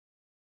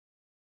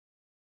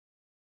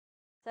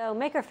So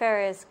Maker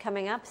Faire is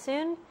coming up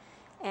soon,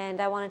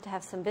 and I wanted to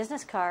have some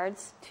business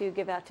cards to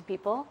give out to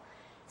people.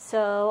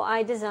 So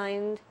I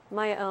designed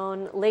my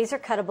own laser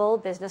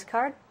cuttable business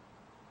card.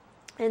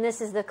 And this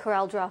is the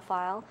CorelDRAW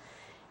file.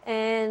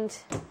 And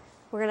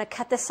we're going to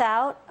cut this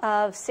out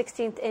of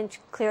 16th inch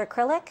clear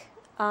acrylic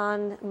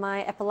on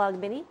my Epilogue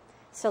Mini.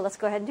 So let's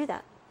go ahead and do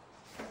that.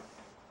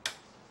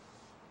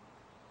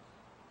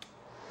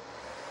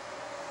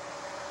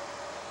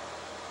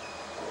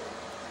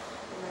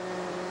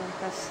 And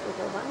press the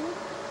go button.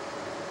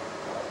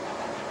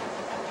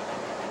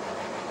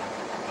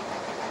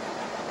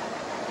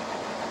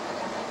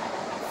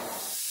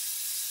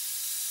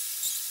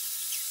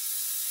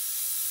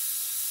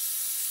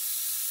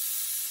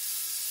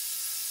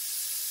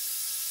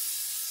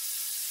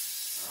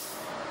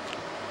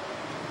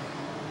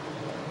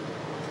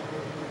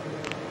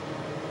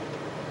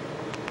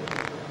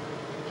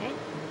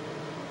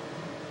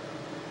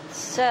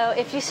 So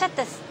if you set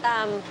this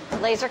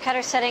laser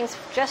cutter settings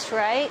just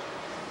right,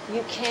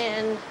 you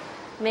can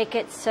make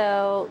it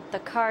so the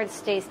card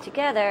stays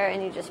together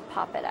and you just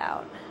pop it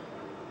out.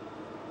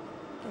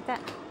 Like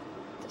that.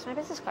 That's my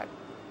business card.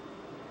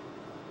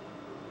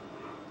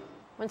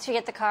 Once you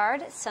get the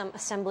card, some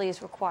assembly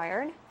is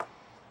required.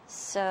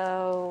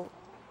 So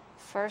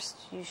first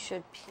you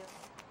should peel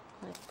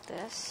like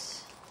this.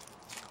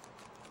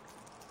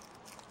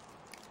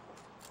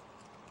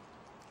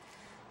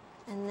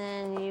 And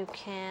then you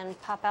can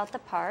pop out the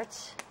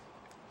parts.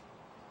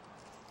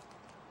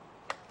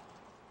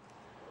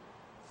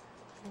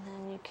 And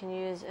then you can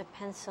use a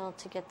pencil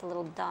to get the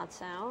little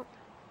dots out.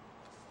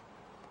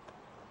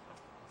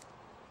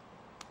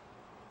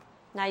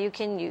 Now you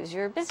can use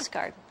your business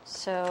card.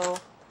 So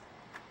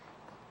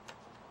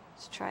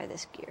let's try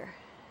this gear.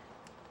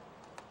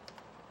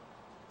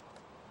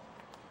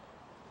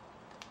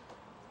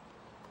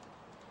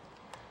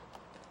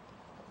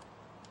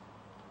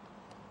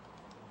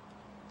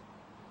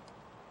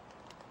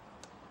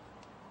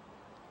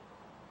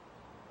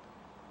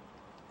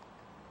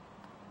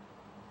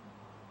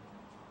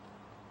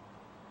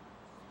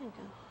 There you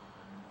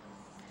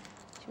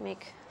go. To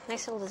make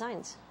nice little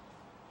designs.